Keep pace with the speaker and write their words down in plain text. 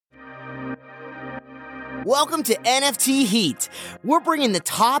Welcome to NFT Heat. We're bringing the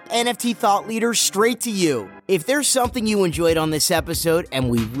top NFT thought leaders straight to you. If there's something you enjoyed on this episode, and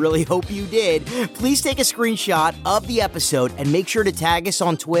we really hope you did, please take a screenshot of the episode and make sure to tag us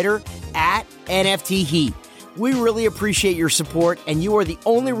on Twitter at NFT Heat. We really appreciate your support, and you are the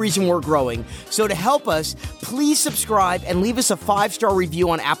only reason we're growing. So to help us, please subscribe and leave us a 5-star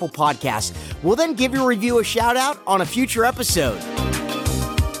review on Apple Podcasts. We'll then give your review a shout out on a future episode.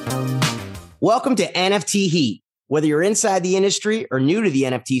 Welcome to NFT Heat. Whether you're inside the industry or new to the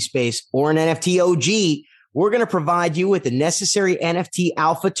NFT space or an NFT OG, we're going to provide you with the necessary NFT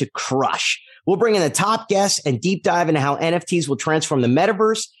alpha to crush. We'll bring in the top guests and deep dive into how NFTs will transform the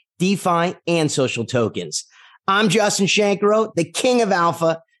Metaverse, DeFi, and social tokens. I'm Justin Shankro, the king of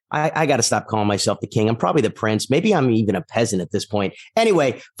alpha. I got to stop calling myself the king. I'm probably the prince. Maybe I'm even a peasant at this point.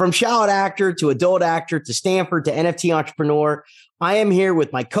 Anyway, from child actor to adult actor to Stanford to NFT entrepreneur, I am here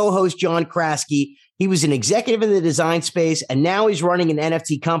with my co-host, John Kraske. He was an executive in the design space, and now he's running an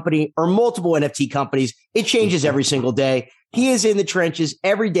NFT company or multiple NFT companies. It changes every single day. He is in the trenches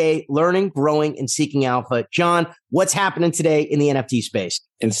every day, learning, growing, and seeking alpha. John, what's happening today in the NFT space?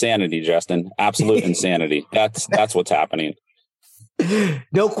 Insanity, Justin. Absolute insanity. That's what's happening.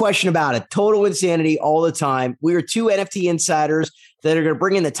 No question about it. Total insanity all the time. We are two NFT insiders that are going to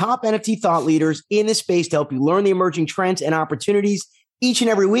bring in the top NFT thought leaders in the space to help you learn the emerging trends and opportunities each and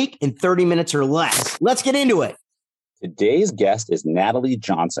every week in 30 minutes or less. Let's get into it. Today's guest is Natalie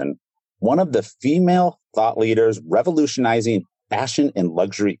Johnson, one of the female thought leaders revolutionizing fashion and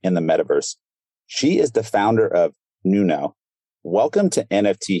luxury in the metaverse. She is the founder of Neuno. Welcome to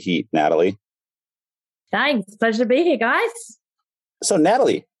NFT Heat, Natalie. Thanks. Pleasure to be here, guys. So,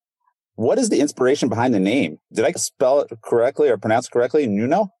 Natalie, what is the inspiration behind the name? Did I spell it correctly or pronounce it correctly?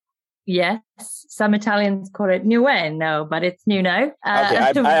 Neuno? Yes. Some Italians call it Neuno, but it's Neuno. Okay,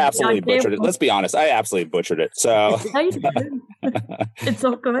 I absolutely butchered it. Let's be honest. I absolutely butchered it. So it's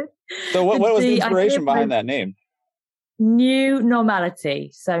all good. So what was the inspiration behind that name? New normality.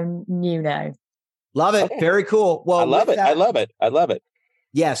 So Neuno. Love it. Okay. Very cool. Well, I love it.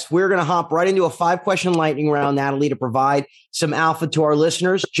 Yes, we're going to hop right into a 5-question lightning round, Natalie, to provide some alpha to our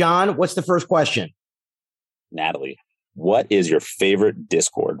listeners. John, what's the first question? Natalie, what is your favorite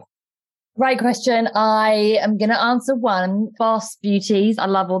Discord? Great question. I am going to answer one. Boss Beauties. I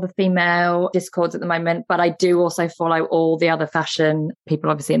love all the female Discords at the moment, but I do also follow all the other fashion people,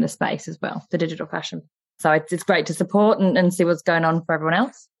 obviously, in the space as well, the digital fashion. So it's great to support and see what's going on for everyone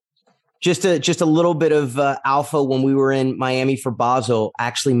else. Just a little bit of alpha. When we were in Miami for Basel,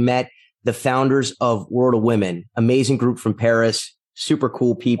 actually met the founders of World of Women, amazing group from Paris, super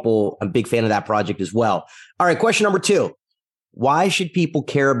cool people. I'm a big fan of that project as well. All right, question number 2. Why should people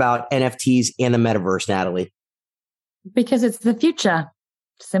care about NFTs and the metaverse, Natalie? Because it's the future.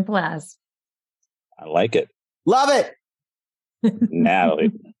 Simple as. I like it. Love it.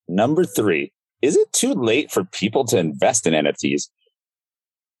 Natalie, number 3. Is it too late for people to invest in NFTs?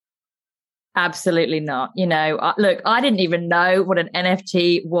 Absolutely not. Look, I didn't even know what an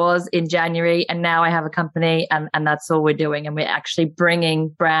NFT was in January, and now I have a company and that's all we're doing. And we're actually bringing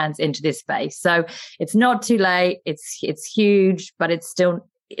brands into this space. So it's not too late. It's huge, but it's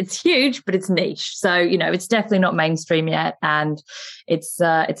huge, but it's niche. So, it's definitely not mainstream yet. And it's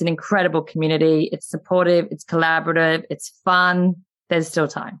an incredible community. It's supportive. It's collaborative. It's fun. There's still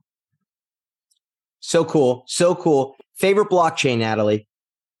time. So cool. So cool. Favorite blockchain, Natalie?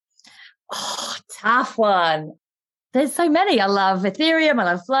 Oh, tough one. There's so many. I love Ethereum. I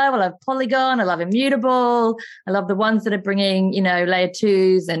love Flow. I love Polygon. I love Immutable. I love the ones that are bringing, layer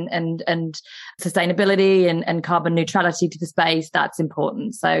 2s and sustainability and carbon neutrality to the space. That's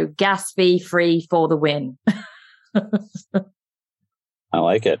important. So gas fee free for the win. I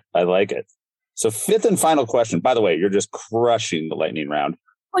like it. So 5th and final question. By the way, you're just crushing the lightning round.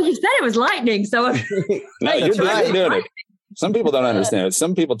 Well, you said it was lightning. So no, you're doing it. Some people don't understand it.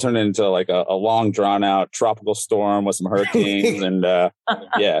 Some people turn it into like a long, drawn out tropical storm with some hurricanes and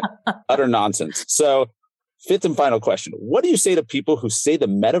utter nonsense. So 5th and final question. What do you say to people who say the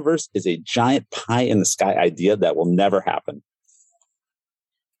metaverse is a giant pie in the sky idea that will never happen?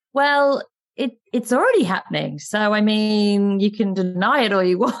 Well, it's already happening. So, you can deny it all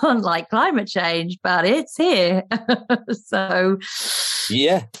you want, like climate change, but it's here. So.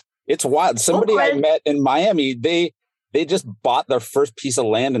 Yeah, it's wild. Somebody I met in Miami, they just bought their first piece of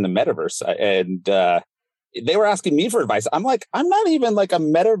land in the metaverse, and they were asking me for advice. I'm like, I'm not even like a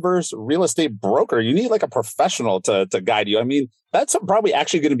metaverse real estate broker. You need like a professional to guide you. That's probably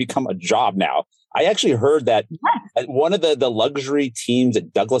actually going to become a job now. I actually heard that one of the luxury teams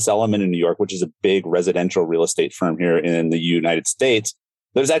at Douglas Elliman in New York, which is a big residential real estate firm here in the United States,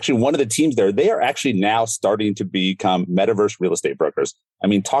 There's actually one of the teams there. They are actually now starting to become metaverse real estate brokers. I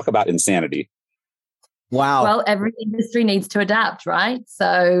mean, talk about insanity. Wow. Well, every industry needs to adapt, right?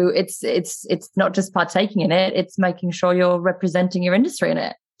 So it's not just partaking in it, it's making sure you're representing your industry in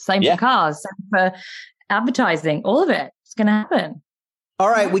it. Same for cars, same for advertising, all of it. It's going to happen. All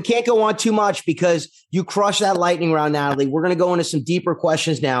right. We can't go on too much because you crushed that lightning round, Natalie. We're going to go into some deeper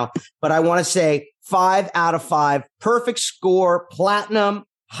questions now, but I want to say 5 out of 5, perfect score, platinum,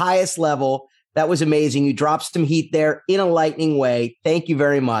 highest level. That was amazing. You dropped some heat there in a lightning way. Thank you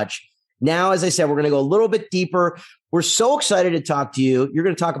very much. Now, as I said, we're going to go a little bit deeper. We're so excited to talk to you. You're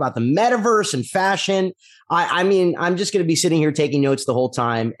going to talk about the metaverse and fashion. I mean, I'm just going to be sitting here taking notes the whole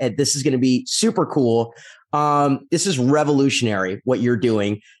time. And this is going to be super cool. This is revolutionary what you're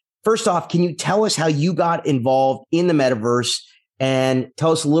doing. First off, can you tell us how you got involved in the metaverse and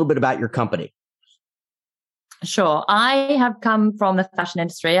tell us a little bit about your company? Sure. I have come from the fashion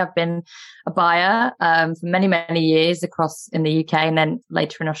industry. I've been a buyer for many, many years across in the UK and then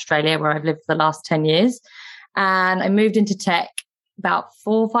later in Australia, where I've lived for the last 10 years. And I moved into tech about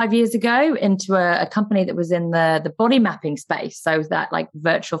 4 or 5 years ago into a company that was in the body mapping space. So that like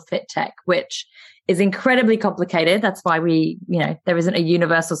virtual fit tech, which is incredibly complicated. That's why there isn't a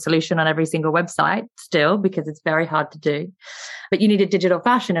universal solution on every single website still, because it's very hard to do. But you needed digital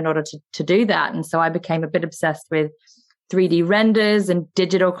fashion in order to do that. And so I became a bit obsessed with 3D renders and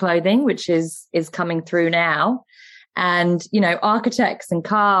digital clothing, which is coming through now. And, architects and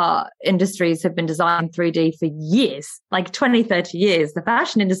car industries have been designing 3D for years, like 20, 30 years. The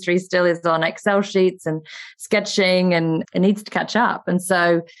fashion industry still is on Excel sheets and sketching and it needs to catch up. And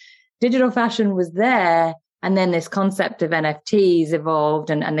so digital fashion was there. And then this concept of NFTs evolved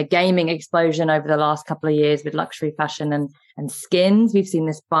and the gaming explosion over the last couple of years with luxury fashion and skins. We've seen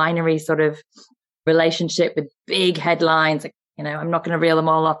this binary sort of relationship with big headlines. Like, I'm not going to reel them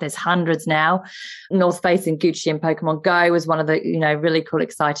all off. There's hundreds now. North Face and Gucci and Pokemon Go was one of the, really cool,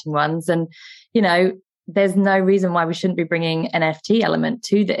 exciting ones. And, there's no reason why we shouldn't be bringing an NFT element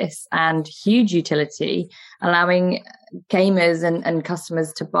to this, and huge utility, allowing gamers and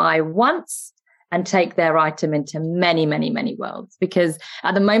customers to buy once and take their item into many, many, many worlds. Because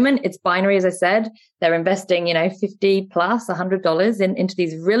at the moment it's binary, as I said. They're investing, $50 plus $100 into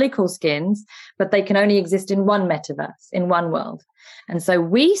these really cool skins, but they can only exist in one metaverse, in one world. And so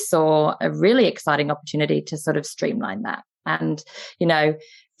we saw a really exciting opportunity to sort of streamline that. And,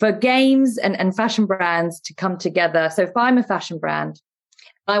 for games and fashion brands to come together. So if I'm a fashion brand,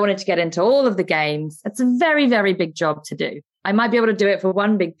 I wanted to get into all of the games. It's a very, very big job to do. I might be able to do it for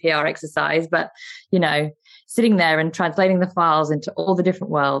one big PR exercise, but, sitting there and translating the files into all the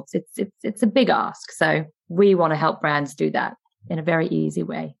different worlds, it's a big ask. So we want to help brands do that in a very easy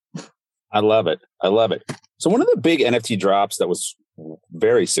way. I love it. So one of the big NFT drops that was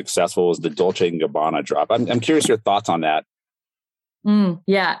very successful was the Dolce & Gabbana drop. I'm curious your thoughts on that.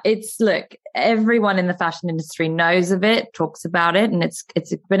 Yeah, look, everyone in the fashion industry knows of it, talks about it, and it's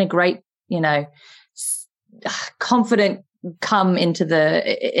been a great, confident come into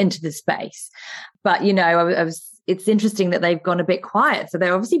the space. But, it's interesting that they've gone a bit quiet. So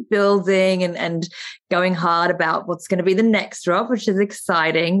they're obviously building and going hard about what's going to be the next drop, which is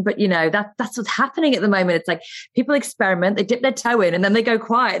exciting. But, that's what's happening at the moment. It's like people experiment, they dip their toe in and then they go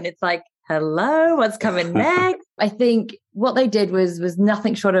quiet. And it's like, hello, what's coming next? I think what they did was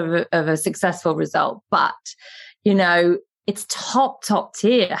nothing short of a successful result. But, it's top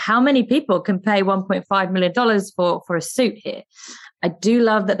tier. How many people can pay $1.5 million for a suit here? I do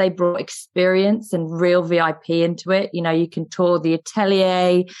love that they brought experience and real VIP into it. You can tour the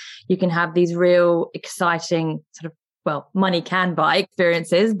atelier. You can have these real exciting sort of, money can buy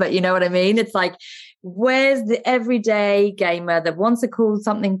experiences, but you know what I mean? It's like, where's the everyday gamer that wants to call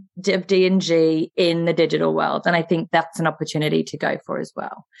something of D&G in the digital world? And I think that's an opportunity to go for as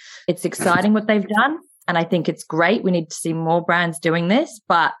well. It's exciting what they've done. And I think it's great. We need to see more brands doing this,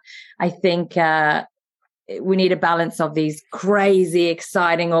 but I think we need a balance of these crazy,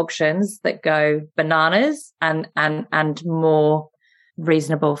 exciting auctions that go bananas and more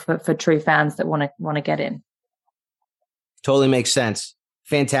reasonable for true fans that want to get in. Totally makes sense.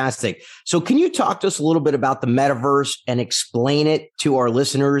 Fantastic. So can you talk to us a little bit about the metaverse and explain it to our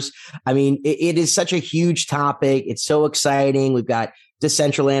listeners? I mean, it is such a huge topic. It's so exciting. We've got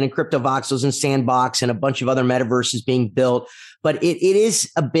Decentraland and CryptoVoxels and Sandbox and a bunch of other metaverses being built, but it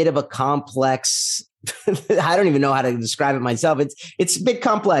is a bit of a complex. I don't even know how to describe it myself. It's a bit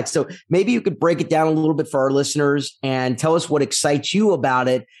complex. So maybe you could break it down a little bit for our listeners and tell us what excites you about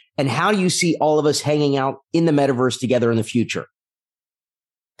it and how do you see all of us hanging out in the metaverse together in the future?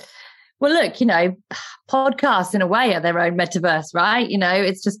 Well, look, podcasts in a way are their own metaverse, right?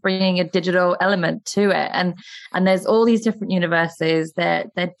 It's just bringing a digital element to it. And there's all these different universes. They're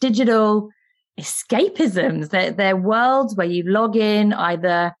digital escapisms. They're worlds where you log in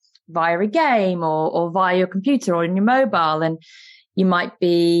either via a game or via your computer or in your mobile. And you might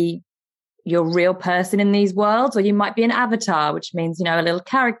be your real person in these worlds, or you might be an avatar, which means, a little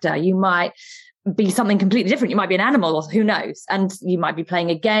character. You might be something completely different. You might be an animal, or who knows? And you might be playing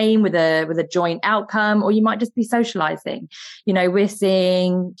a game with a joint outcome, or you might just be socializing. We're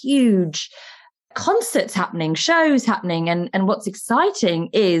seeing huge concerts happening, shows happening. And what's exciting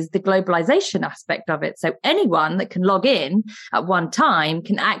is the globalization aspect of it. So anyone that can log in at one time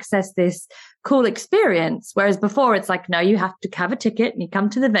can access this cool experience. Whereas before it's like, no, you have to have a ticket and you come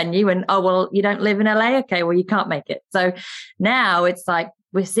to the venue and, oh, well, you don't live in LA. Okay, well, you can't make it. So now it's like,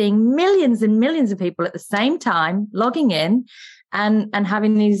 we're seeing millions and millions of people at the same time logging in and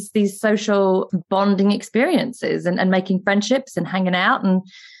having these social bonding experiences and making friendships and hanging out. And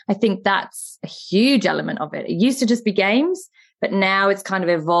I think that's a huge element of it. It used to just be games, but now it's kind of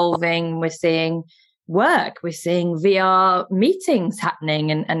evolving. We're seeing work, we're seeing VR meetings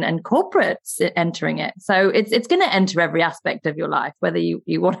happening and corporates entering it. So it's going to enter every aspect of your life, whether you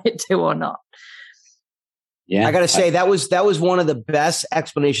want it to or not. Yeah, I got to say that was one of the best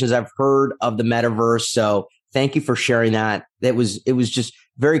explanations I've heard of the metaverse. So thank you for sharing that. It was just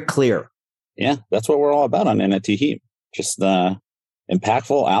very clear. Yeah, that's what we're all about on NFT Heat. Just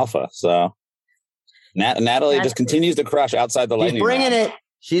impactful alpha. So Natalie just continues to crush outside the lightning.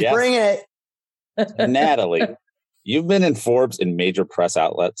 She's bringing it. Natalie, you've been in Forbes and major press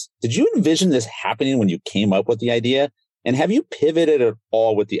outlets. Did you envision this happening when you came up with the idea? And have you pivoted at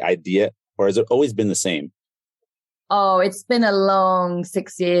all with the idea, or has it always been the same? Oh, it's been a long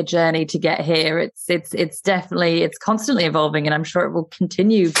 6-year journey to get here. It's definitely, it's constantly evolving, and I'm sure it will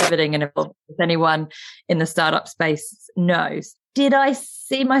continue pivoting and evolving, as anyone in the startup space knows. Did I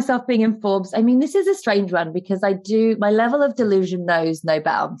see myself being in Forbes? I mean, this is a strange one because my level of delusion knows no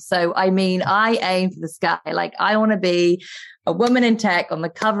bounds. So, I mean, I aim for the sky. Like, I want to be a woman in tech on the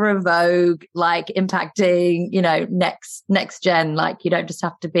cover of Vogue, like impacting, next gen. Like, you don't just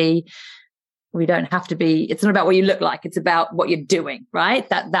have to be, we don't have to be, it's not about what you look like. It's about what you're doing, right?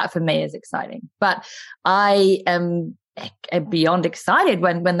 That for me is exciting. But I am beyond excited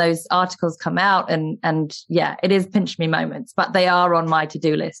when those articles come out and yeah, it is pinch me moments, but they are on my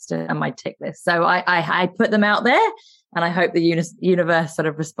to-do list and my tick list. So I put them out there and I hope the universe sort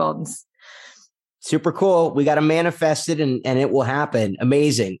of responds. Super cool. We got to manifest it and it will happen.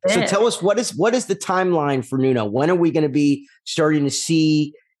 Amazing. Yeah. So tell us what is the timeline for Neuno? When are we going to be starting to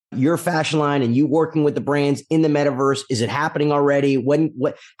see your fashion line and you working with the brands in the metaverse? Is it happening already?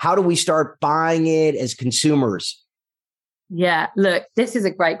 How do we start buying it as consumers? Yeah, look, this is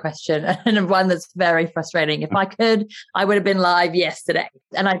a great question and one that's very frustrating. If I could, I would have been live yesterday.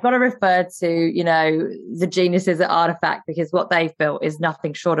 And I've got to refer to, the geniuses at Artifact, because what they've built is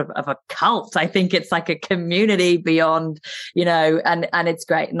nothing short of a cult. I think it's like a community beyond, and it's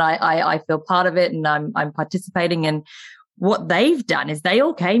great. And I feel part of it and I'm participating. And what they've done is they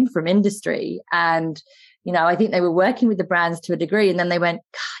all came from industry, and I think they were working with the brands to a degree, and then they went,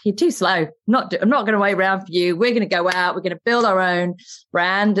 "You're too slow. I'm not going to wait around for you. We're going to go out. We're going to build our own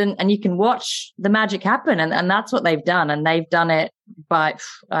brand, and you can watch the magic happen." And that's what they've done, and they've done it by,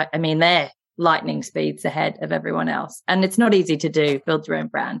 they're lightning speeds ahead of everyone else, and it's not easy to do. Build your own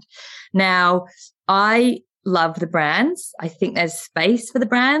brand. Now, I love the brands. I think there's space for the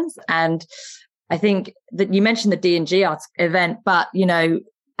brands, and I think that you mentioned the D&G event, but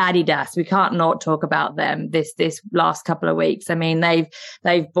Adidas, we can't not talk about them this last couple of weeks. I mean,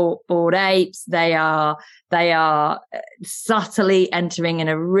 they've bought Bored Apes. They are subtly entering in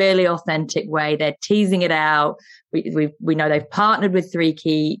a really authentic way. They're teasing it out. We know they've partnered with 3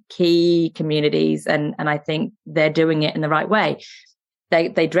 key communities, and I think they're doing it in the right way.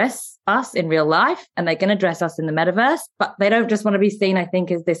 They dress us in real life, and they're going to dress us in the metaverse, but they don't just want to be seen, I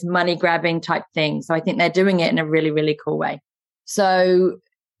think, as this money grabbing type thing. So I think they're doing it in a really, really cool way. So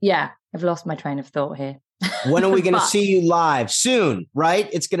yeah, I've lost my train of thought here. When are we going to see you live? Soon, right?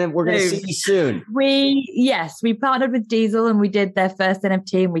 We're going to see you soon. We partnered with Diesel and we did their first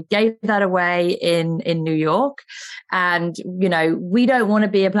NFT and we gave that away in New York. And, we don't want to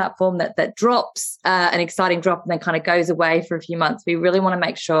be a platform that drops an exciting drop and then kind of goes away for a few months. We really want to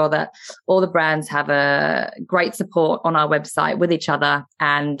make sure that all the brands have a great support on our website with each other,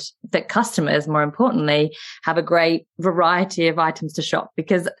 and that customers, more importantly, have a great variety of items to shop.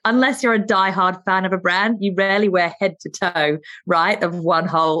 Because unless you're a diehard fan of a brand, brand, you rarely wear head to toe, right, of one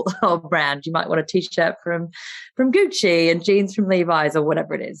whole brand. You might want a t-shirt from Gucci and jeans from Levi's or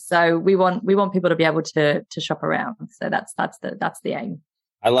whatever it is. So we want people to be able to shop around. So that's the aim.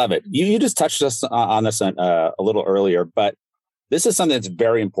 I love it. You just touched us on this a little earlier, but this is something that's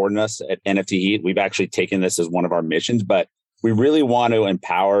very important to us at NFT Heat. We've actually taken this as one of our missions, but we really want to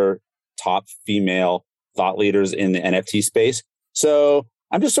empower top female thought leaders in the NFT space. So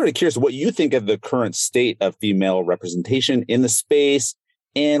I'm just sort of curious what you think of the current state of female representation in the space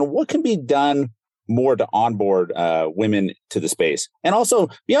and what can be done more to onboard women to the space. And also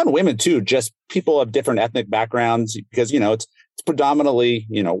beyond women too, just people of different ethnic backgrounds, because, it's predominantly,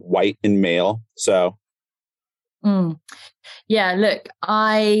 white and male. So. Yeah, look,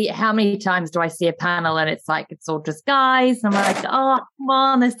 how many times do I see a panel and it's all just guys? And I'm like, oh, come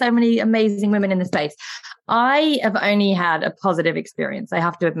on, there's so many amazing women in the space. I have only had a positive experience. I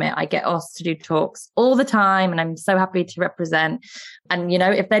have to admit, I get asked to do talks all the time and I'm so happy to represent. And,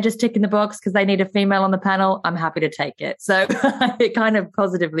 if they're just ticking the box because they need a female on the panel, I'm happy to take it. So it kind of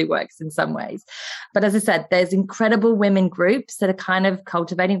positively works in some ways. But as I said, there's incredible women groups that are kind of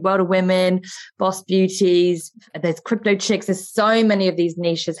cultivating World of Women, Boss Beauties, there's Crypto Chicks. There's so many of these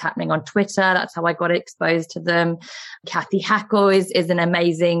niches happening on Twitter. That's how I got exposed to them. Kathy Hackle is an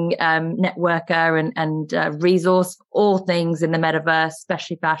amazing networker and resource for all things in the metaverse,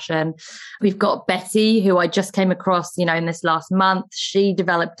 especially fashion. We've got Betty, who I just came across, in this last month. She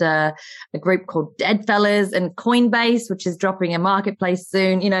developed a group called Dead Fellas, and Coinbase, which is dropping a marketplace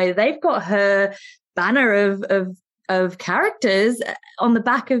soon. They've got her banner of characters on the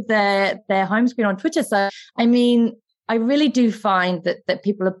back of their home screen on Twitter. So, I really do find that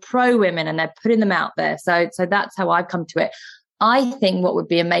people are pro women and they're putting them out there. So that's how I've come to it. I think what would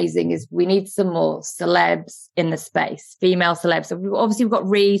be amazing is we need some more celebs in the space, female celebs. So we've got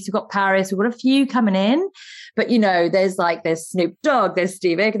Reese, we've got Paris, we've got a few coming in, but there's Snoop Dogg, there's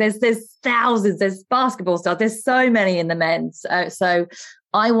Steve Aoki, there's thousands, there's basketball stars, there's so many in the men's. So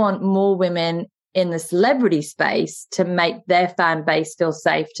I want more women in the celebrity space to make their fan base feel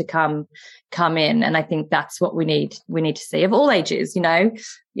safe to come in. And I think that's what we need to see of all ages,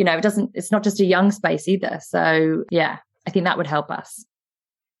 it's not just a young space either. So yeah, I think that would help us.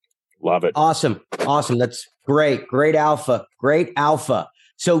 Love it. Awesome. That's great. Great alpha.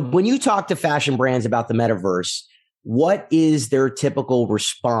 So when you talk to fashion brands about the metaverse, what is their typical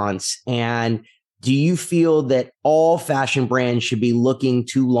response? And do you feel that all fashion brands should be looking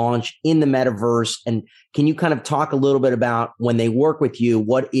to launch in the metaverse? And can you kind of talk a little bit about when they work with you,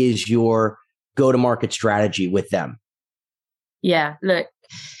 what is your go-to-market strategy with them? Yeah, look,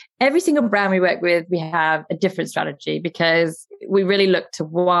 every single brand we work with, we have a different strategy because we really look to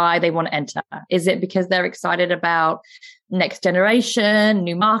why they want to enter. Is it because they're excited about next generation,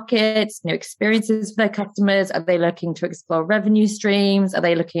 new markets, new experiences for their customers? Are they looking to explore revenue streams? Are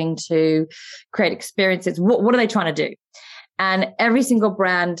they looking to create experiences? What are they trying to do? And every single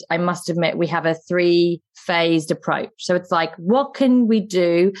brand, I must admit, we have a 3-phased approach. So it's like, what can we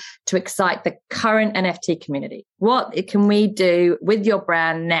do to excite the current NFT community? What can we do with your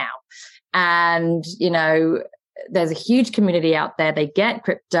brand now? And, there's a huge community out there. They get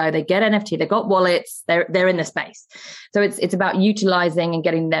crypto, they get NFT, they got wallets, they're in the space. So it's about utilizing and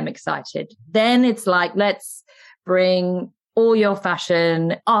getting them excited. Then it's like, let's bring all your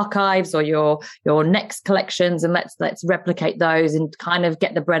fashion archives or your next collections and let's replicate those and kind of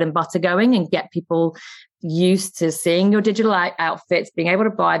get the bread and butter going and get people used to seeing your digital outfits, being able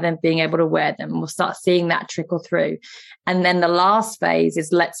to buy them, being able to wear them. And we'll start seeing that trickle through. And then the last phase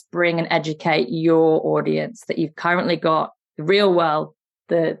is let's bring and educate your audience that you've currently got, the real world,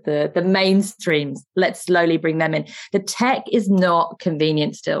 the mainstreams. Let's slowly bring them in. The tech is not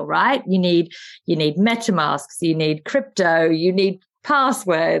convenient still, right? You need MetaMasks, you need crypto, you need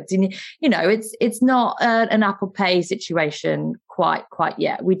passwords. It's not an Apple Pay situation quite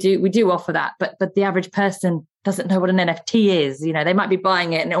yet. We do offer that, but the average person doesn't know what an NFT is. They might be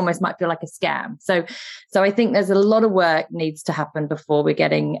buying it and it almost might feel like a scam. So I think there's a lot of work needs to happen before we're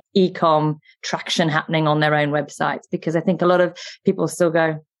getting e-com traction happening on their own websites, because I think a lot of people still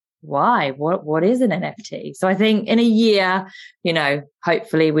go, why? What is an NFT? So I think in a year,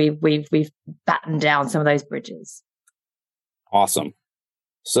 hopefully we've battened down some of those bridges. Awesome.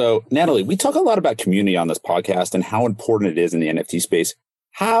 So, Natalie, we talk a lot about community on this podcast and how important it is in the NFT space.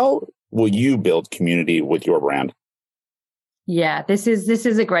 How will you build community with your brand? Yeah, this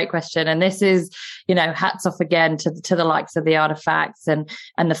is a great question. And this is, hats off again to the likes of the Artifacts and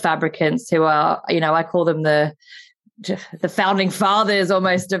the Fabricants who are, I call them the the founding fathers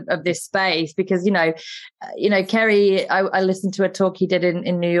almost of this space, because, Kerry, I listened to a talk he did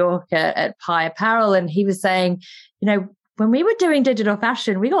in New York at Pi Apparel, and he was saying, when we were doing digital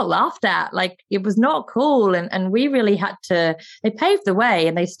fashion, we got laughed at, like it was not cool. And we really they paved the way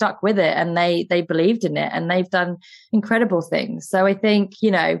and they stuck with it and they believed in it and they've done incredible things. So I think,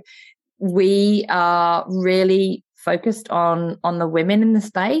 we are really focused on the women in the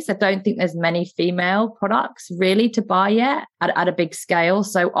space. I don't think there's many female products really to buy yet at a big scale.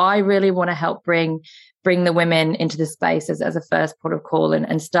 So I really want to help bring the women into the space as a first port of call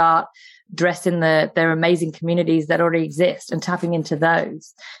and start dressing their amazing communities that already exist and tapping into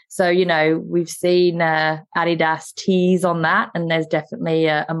those. So, we've seen Adidas tease on that, and there's definitely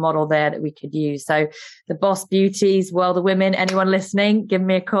a model there that we could use. So the Boss Beauties, World of Women, anyone listening, give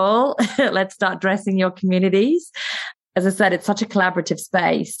me a call. Let's start dressing your communities. As I said, it's such a collaborative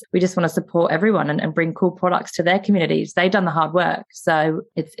space. We just want to support everyone and bring cool products to their communities. They've done the hard work. So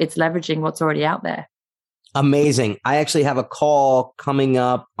it's leveraging what's already out there. Amazing. I actually have a call coming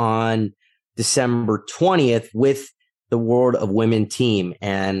up on December 20th with the World of Women team.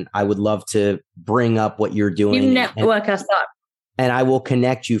 And I would love to bring up what you're doing. You network us up. And I will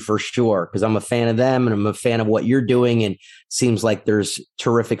connect you for sure, because I'm a fan of them and I'm a fan of what you're doing. And it seems like there's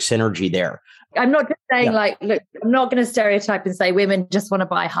terrific synergy there. I'm not just saying look, I'm not going to stereotype and say women just want to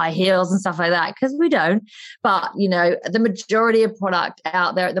buy high heels and stuff like that, because we don't. But, the majority of product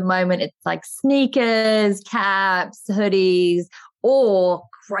out there at the moment, it's like sneakers, caps, hoodies, or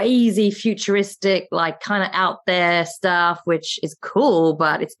crazy futuristic, like kind of out there stuff, which is cool,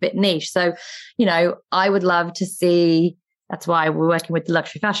 but it's a bit niche. So, I would love to see. That's why we're working with the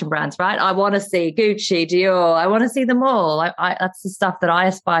luxury fashion brands, right? I want to see Gucci, Dior. I want to see them all. That's the stuff that I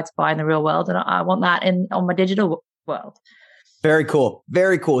aspire to buy in the real world. And I want that on my digital world. Very cool.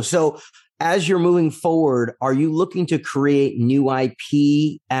 Very cool. So as you're moving forward, are you looking to create new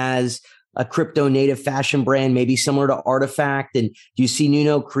IP as a crypto native fashion brand, maybe similar to Artifact? And do you see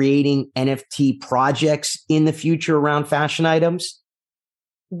Neuno creating NFT projects in the future around fashion items?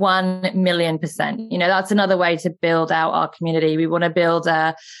 1,000,000%. That's another way to build out our community. We want to build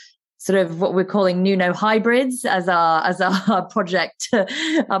a sort of what we're calling Neuno hybrids as our project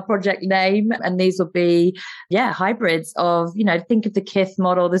name. And these will be, hybrids of, think of the Kith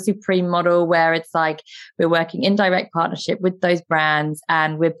model, the Supreme model, where it's like we're working in direct partnership with those brands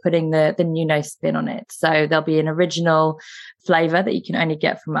and we're putting the Neuno spin on it. So there'll be an original flavor that you can only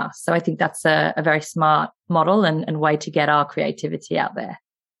get from us. So I think that's a very smart model and way to get our creativity out there.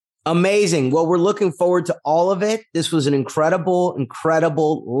 Amazing. Well, we're looking forward to all of it. This was an incredible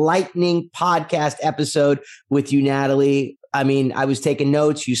lightning podcast episode with you, Natalie. I mean, I was taking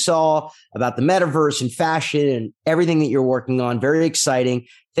notes. You saw about the metaverse and fashion and everything that you're working on. Very exciting.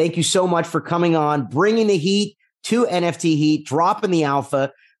 Thank you so much for coming on, bringing the heat to NFT Heat, dropping the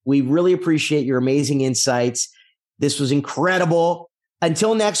alpha. We really appreciate your amazing insights. This was incredible.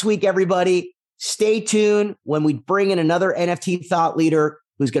 Until next week, everybody, stay tuned when we bring in another NFT thought leader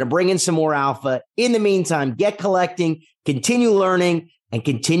who's going to bring in some more alpha. In the meantime, get collecting, continue learning, and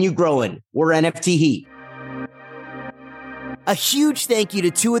continue growing. We're NFT Heat. A huge thank you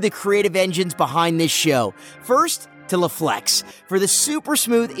to two of the creative engines behind this show. First, to LaFlex for the super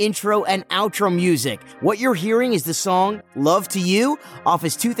smooth intro and outro music. What you're hearing is the song Love to You off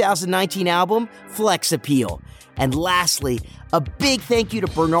his 2019 album, Flex Appeal. And lastly, a big thank you to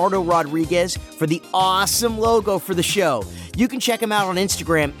Bernardo Rodriguez for the awesome logo for the show. You can check him out on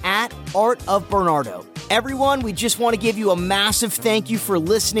Instagram at Art of Bernardo. Everyone, we just want to give you a massive thank you for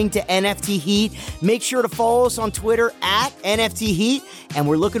listening to NFT Heat. Make sure to follow us on Twitter at NFT Heat, and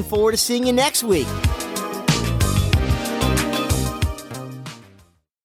we're looking forward to seeing you next week.